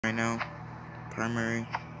right now. Primary.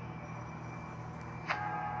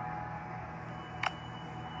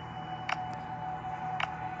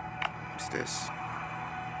 What's this?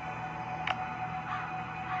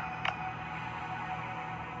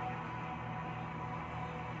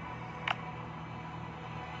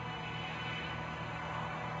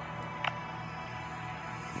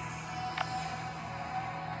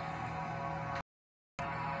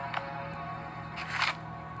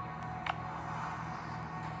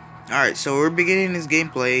 Alright, so we're beginning this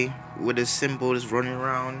gameplay with a simple just running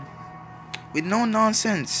around with no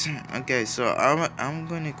nonsense. Okay, so I'm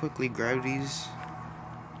gonna quickly grab these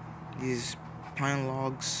pine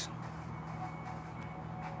logs.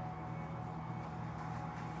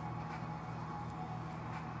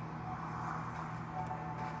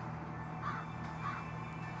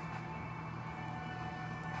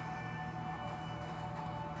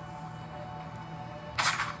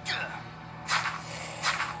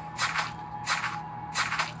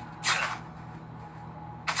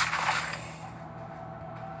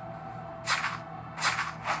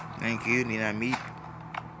 Thank you, need that meat.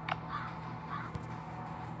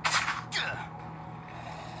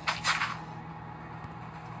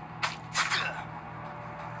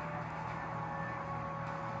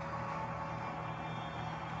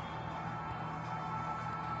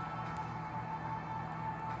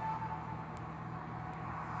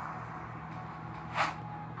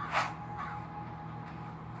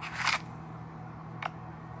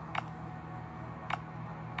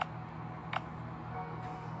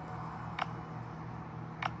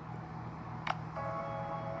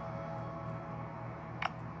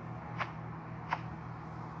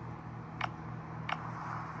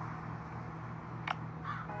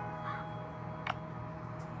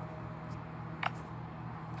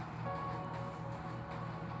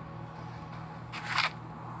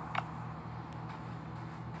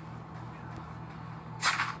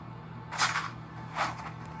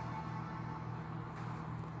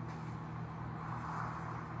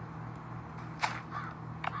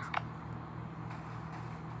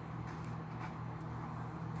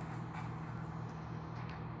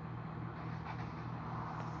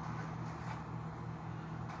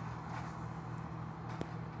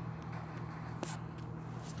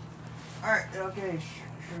 Alright, okay,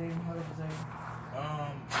 sure, 100%.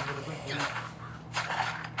 I'm gonna quickly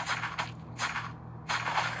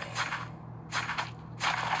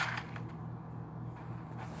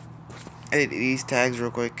edit these tags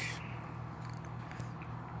real quick.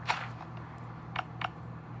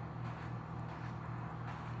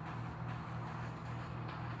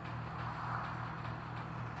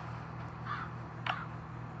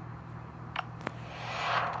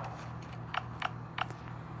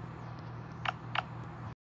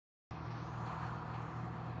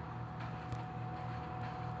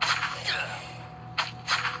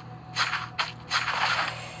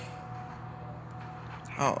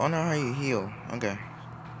 Oh no, how you heal? Okay.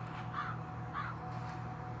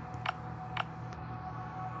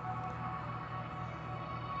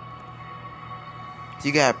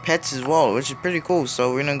 You got pets as well, which is pretty cool.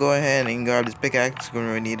 So we're gonna go ahead and grab this pickaxe. We're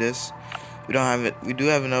gonna need this. We don't have it. We do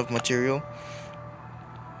have enough material.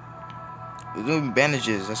 We're doing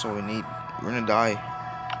bandages. That's all we need. We're gonna die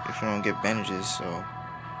if we don't get bandages. So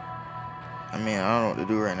I mean, I don't know what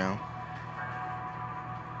to do right now.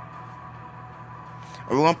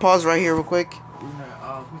 We're gonna pause right here real quick. We're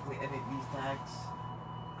gonna quickly edit these tags.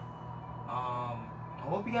 I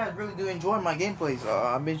hope you guys really do enjoy my gameplays.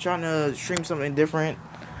 I've been trying to stream something different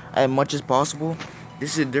as much as possible.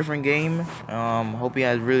 This is a different game. Hope you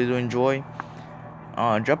guys really do enjoy.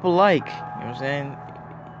 Drop a like. You know what I'm saying?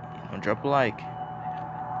 Drop a like.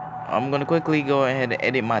 I'm gonna quickly go ahead and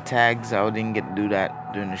edit my tags. I didn't get to do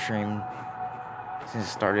that during the stream since I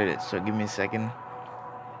started it. So give me a second.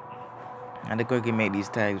 I had to quickly make these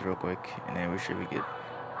tags real quick, and then we should be good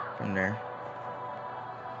from there.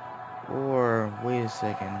 Or wait a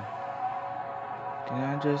second. Didn't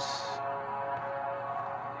I just?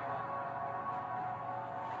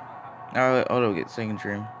 I'll get second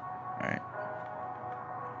stream. All right.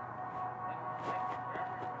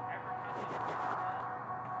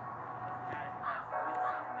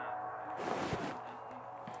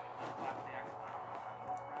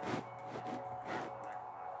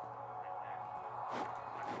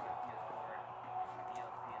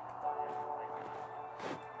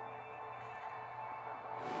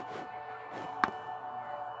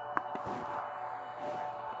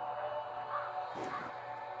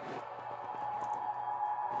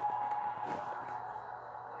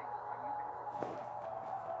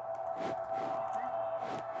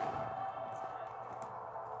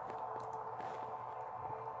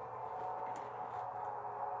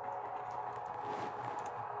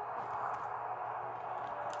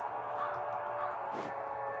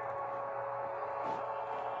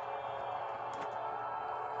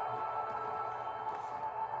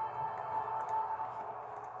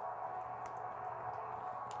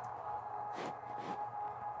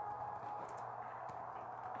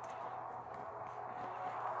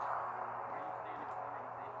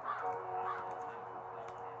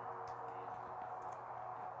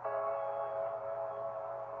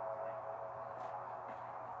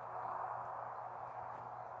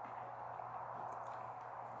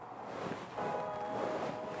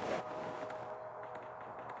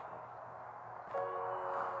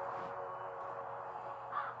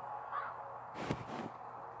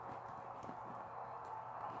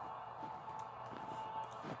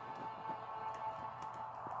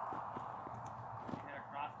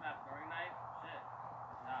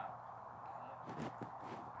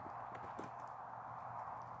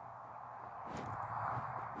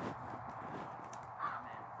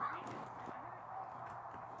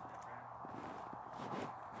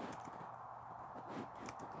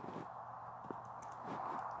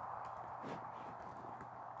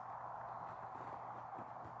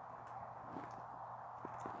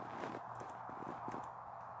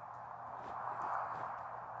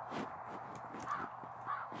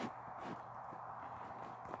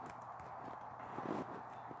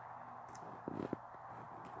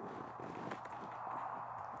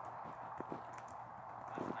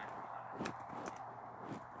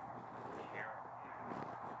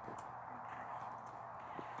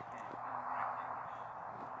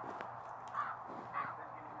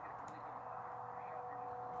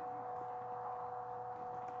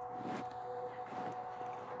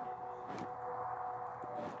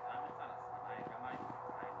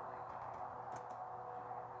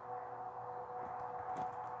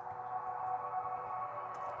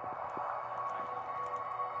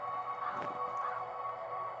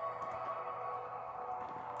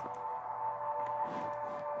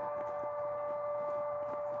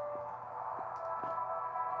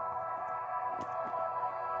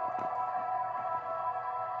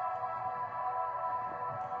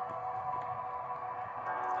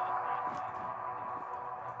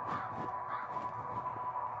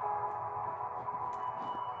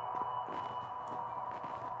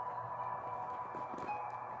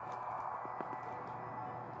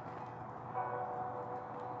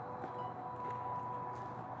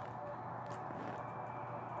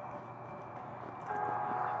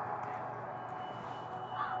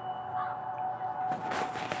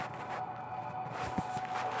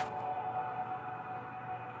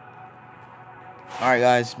 Alright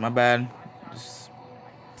guys, my bad. Just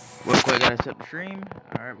real quick, I gotta set the stream.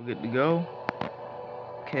 Alright, we're good to go.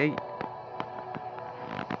 Okay.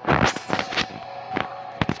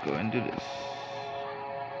 Let's go ahead and do this.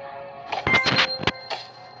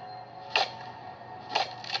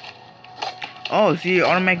 Oh, see,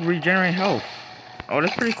 automatic regenerate health. Oh,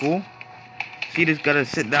 that's pretty cool. See, you just gotta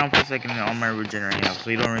sit down for a second and automatic regenerate health, so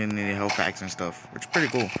you don't really need health packs and stuff, which is pretty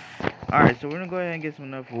cool. Alright, so we're gonna go ahead and get some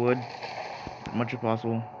enough wood, as much as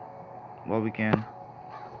possible, while we can.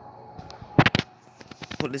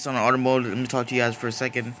 Put this on auto mode. Let me talk to you guys for a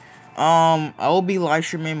second. I will be live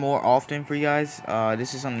streaming more often for you guys.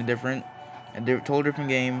 This is something different, a total different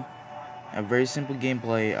game, a very simple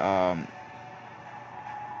gameplay.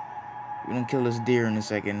 We're gonna kill this deer in a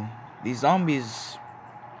second. These zombies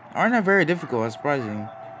aren't that very difficult. That's surprising.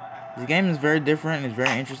 This game is very different. It's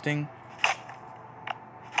very interesting.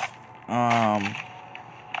 Right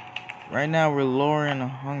now we're lowering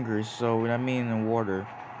hunger, so that means the water.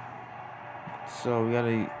 So we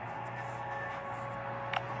gotta.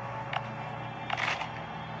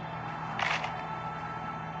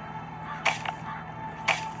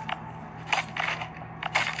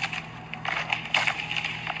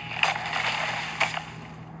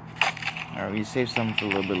 Alright, we save some for a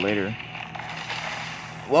little bit later.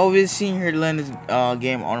 Well, we've seen here to let this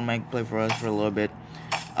game automatic play for us for a little bit.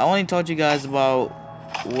 I want to talk to you guys about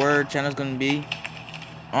where channel's gonna be.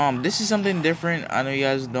 This is something different. I know you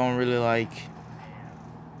guys don't really like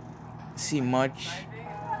see much,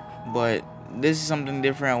 but this is something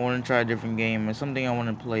different. I want to try a different game. It's something I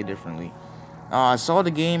want to play differently. I saw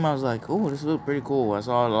the game. I was like, oh, this looks pretty cool. I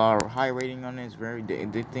saw a lot of high rating on it. It's very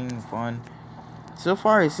addicting, fun. So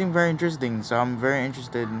far, it seemed very interesting. So I'm very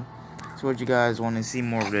interested in what you guys want to see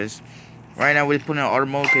more of this. Right now, we're putting in auto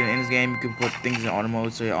mode, because in this game, you can put things in auto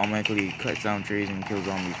mode, so it automatically cuts down trees and kills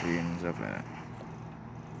zombies for you and stuff like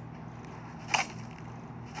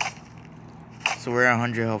that. So we're at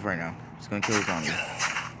 100 health right now. It's gonna kill the zombie.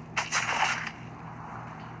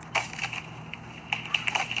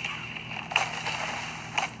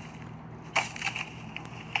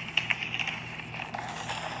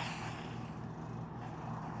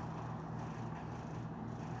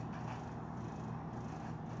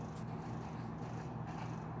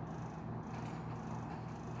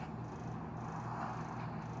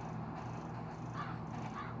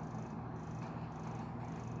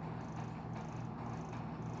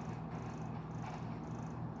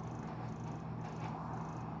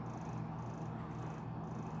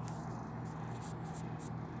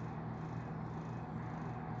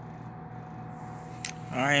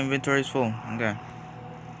 Alright, inventory is full. Okay.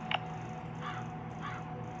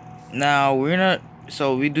 Now we're gonna.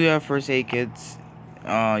 So we do have first aid kits.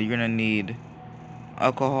 You're gonna need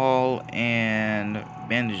alcohol and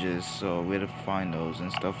bandages. So we have to find those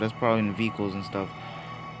and stuff. That's probably in vehicles and stuff.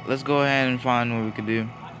 Let's go ahead and find what we could do.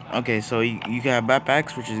 Okay, so you can have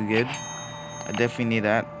backpacks, which is good. I definitely need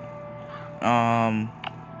that.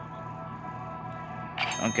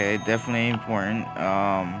 Okay, definitely important.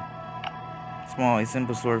 Small,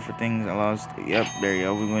 simple storage for things allows. Yep, there you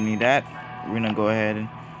go. We're gonna need that. We're gonna go ahead and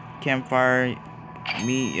campfire,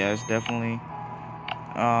 meat. Yes, definitely.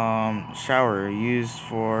 Shower used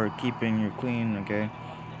for keeping you clean. Okay.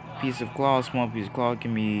 Piece of cloth. Small piece of cloth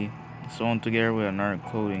can be sewn together with another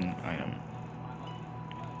clothing item.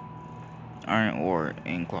 Iron ore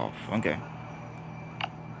and cloth. Okay.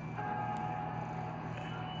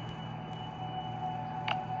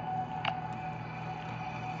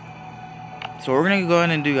 So what we're gonna go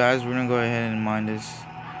ahead and do, guys, we're gonna go ahead and mine this.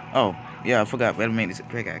 Oh, yeah, I forgot. We had to make this a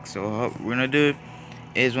pickaxe. So what we're gonna do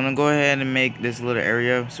is we're gonna go ahead and make this little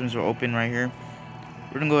area since we're open right here.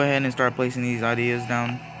 We're gonna go ahead and start placing these ideas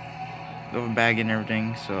down. Go over bag and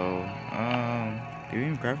everything. So, did we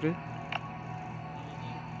even craft it?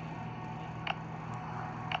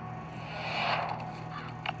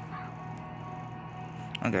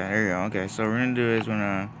 Okay, there you go. Okay, so what we're gonna do is we're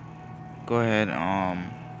gonna go ahead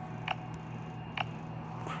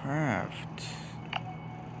craft.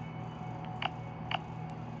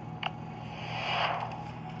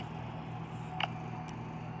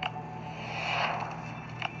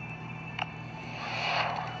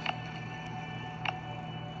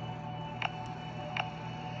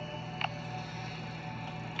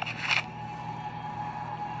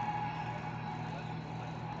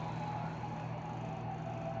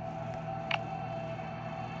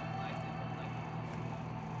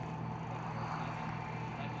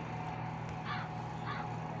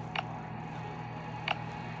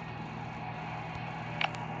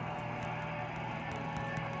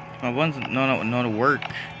 My buttons no to work.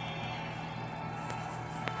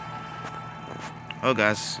 Oh,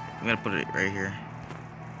 guys, we gotta put it right here.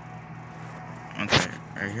 Okay,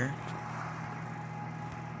 right here.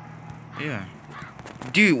 Yeah.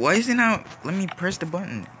 Dude, why is it not? Let me press the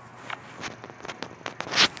button.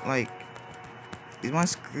 Like, is my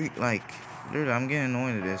screen like? Dude, I'm getting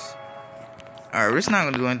annoyed at this. All right, we're just not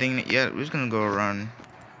gonna do anything yet. We're just gonna go around.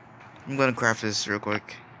 I'm gonna craft this real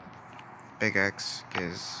quick. Pickaxe,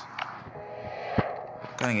 cause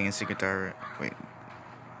kind of getting sick and tired. Wait.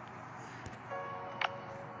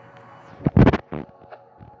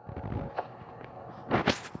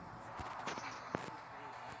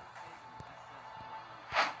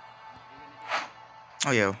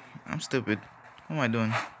 Oh, yo, I'm stupid. What am I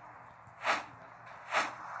doing?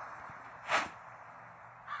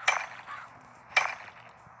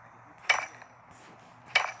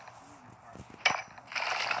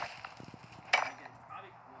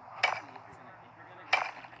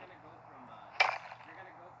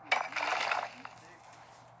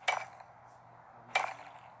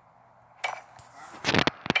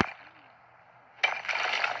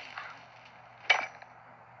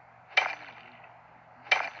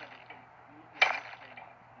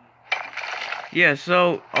 Yeah,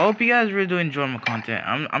 so I hope you guys really do enjoy my content.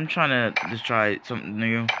 I'm trying to just try something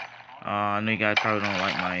new. I know you guys probably don't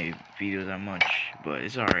like my videos that much, but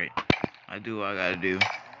it's alright. I do what I gotta do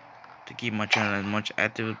to keep my channel as much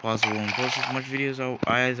active as possible and post as much videos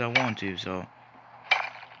as I want to. So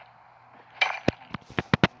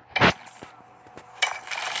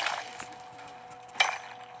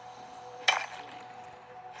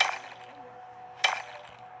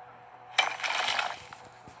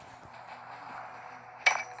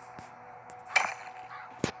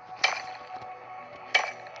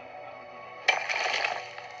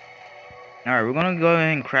alright, we're gonna go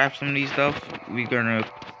ahead and craft some of these stuff. We're gonna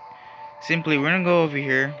go over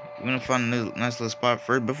here. We're gonna find a nice little spot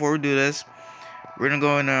first. Before we do this, we're gonna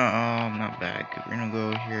go in not back. We're gonna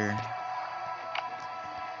go here.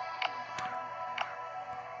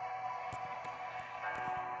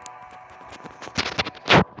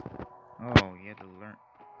 Oh, you have to learn.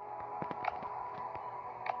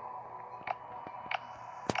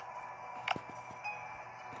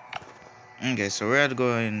 Okay, so we have to go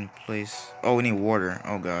ahead and place. Oh, we need water.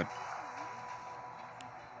 Oh god.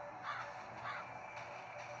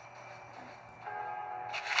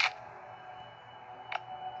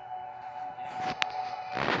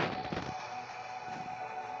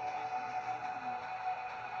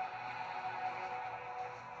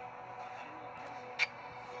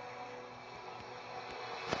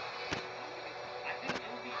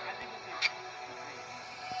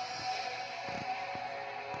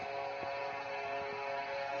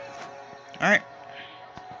 Alright.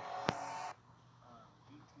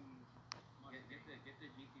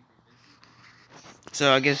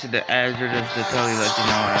 So I guess the ads are just to tell you, let you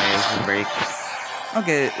know it's a break.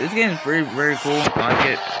 Okay, this game is very cool. I like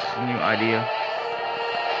it. A new idea.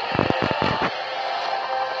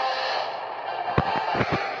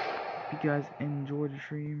 Hope you guys enjoy the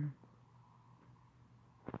stream.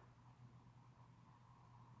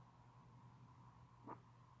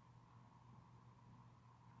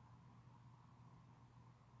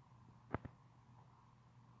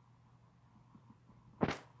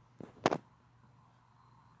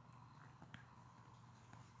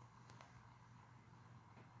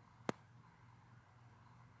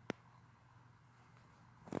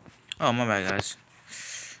 Oh, my bad, guys.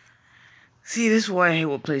 See, this is why I hate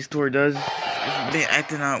what Play Store does. They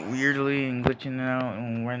acting out weirdly and glitching out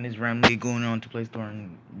and running this randomly going on to Play Store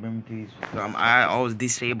and remedies. So I always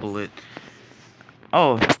disable it.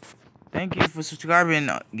 Oh, thank you for subscribing.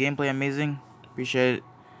 Gameplay amazing. Appreciate it.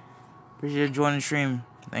 Appreciate joining the stream.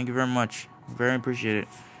 Thank you very much. Very appreciate it.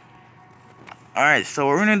 Alright, so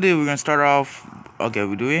what we're gonna do, we're gonna start off. Okay,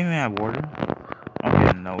 do we even have water?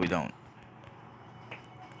 Okay, no, we don't.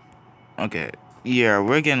 Okay, yeah,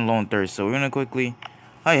 we're getting low on thirst, so we're gonna quickly.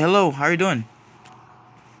 Hi, hello, how are you doing?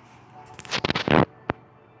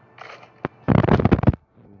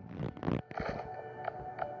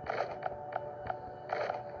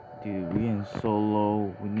 Dude, we're getting so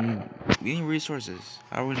low. We need resources.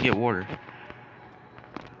 How are we gonna get water?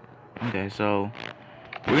 Okay, so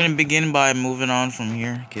we're gonna begin by moving on from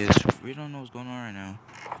here, cause we don't know what's going on right now.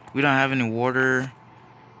 We don't have any water,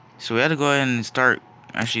 so we had to go ahead and start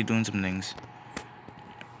actually doing some things.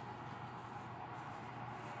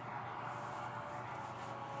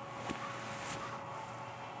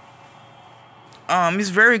 It's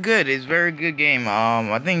very good. It's a very good game.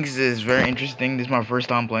 I think it's very interesting. This is my first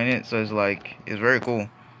time playing it, so it's very cool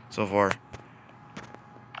so far.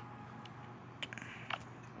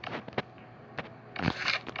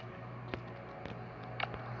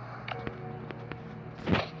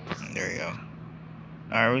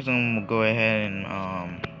 we're gonna go ahead and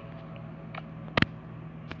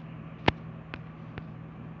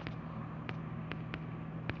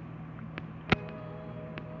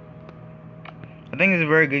I think it's a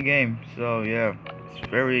very good game. So yeah, it's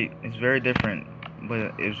very different,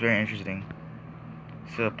 but it's very interesting.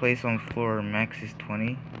 So place on floor max is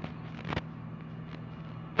 20.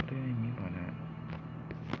 What do they mean by that?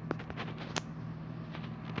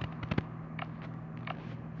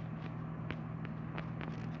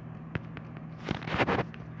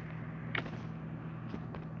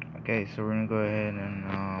 Okay, so we're gonna go ahead and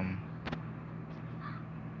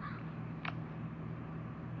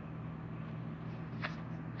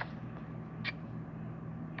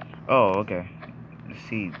oh, okay. The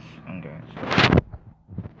seeds. Okay.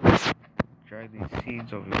 So drag these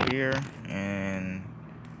seeds over here, and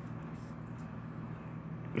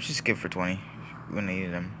we should skip for 20. We're gonna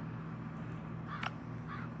need them.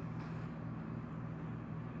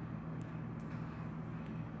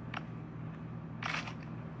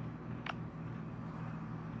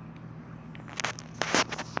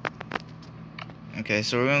 Okay,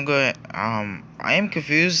 so we're gonna go. I am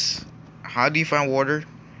confused. How do you find water?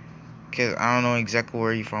 Cause I don't know exactly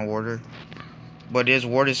where you find water, but there's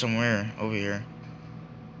water somewhere over here.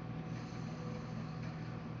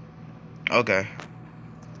 Okay,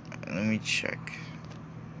 let me check.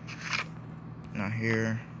 Not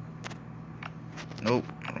here. Nope,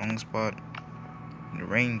 wrong spot. The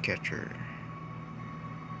rain catcher.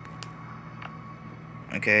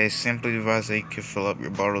 Okay, simply advise that you can fill up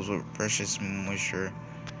your bottles with precious moisture.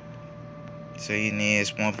 So you need a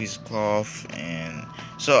small piece of cloth, and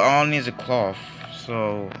so all I need is a cloth.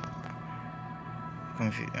 So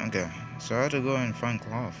confused. Okay, so I have to go and find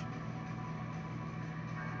cloth.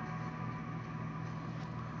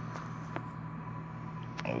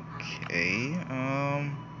 Okay.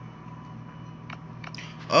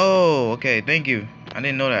 Oh, okay. Thank you. I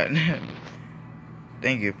didn't know that.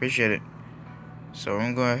 Thank you. Appreciate it. So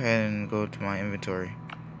I'm gonna go ahead and go to my inventory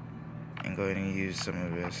and go ahead and use some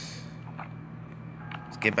of this.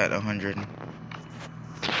 Let's get back to 100.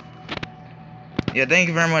 Yeah, thank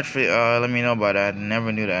you very much for letting me know about that. I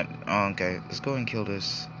never knew that. Oh, okay, let's go and kill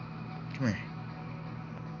this. Come here.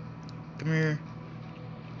 Come here.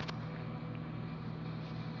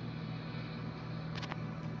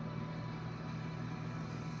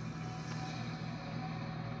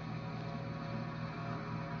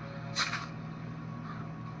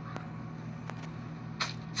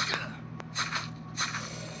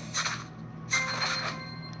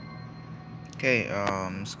 Okay,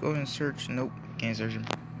 let's go and search. Nope, can't search him.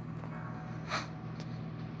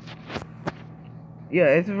 Yeah,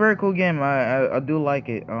 it's a very cool game. I do like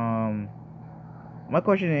it. My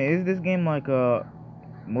question is this game like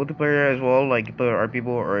multiplayer as well, like you play with other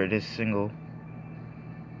people, or it is single?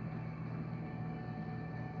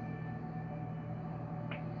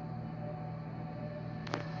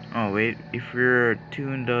 Oh wait, if your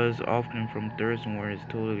tune does often from third somewhere, it's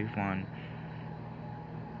totally fine.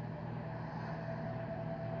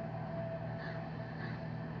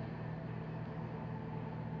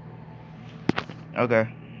 Okay.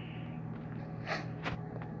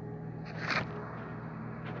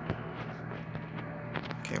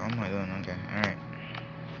 Okay, what am I doing? Okay, alright.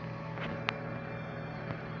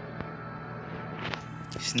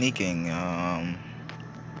 Sneaking,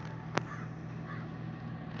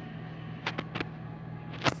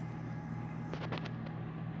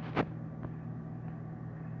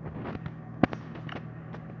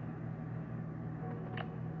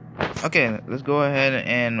 okay, let's go ahead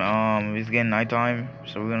and it's getting nighttime,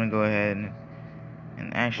 so we're gonna go ahead and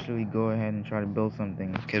actually go ahead and try to build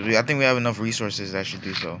something, because I think we have enough resources that should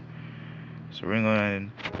do so. So we're gonna go ahead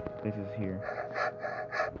and place this here.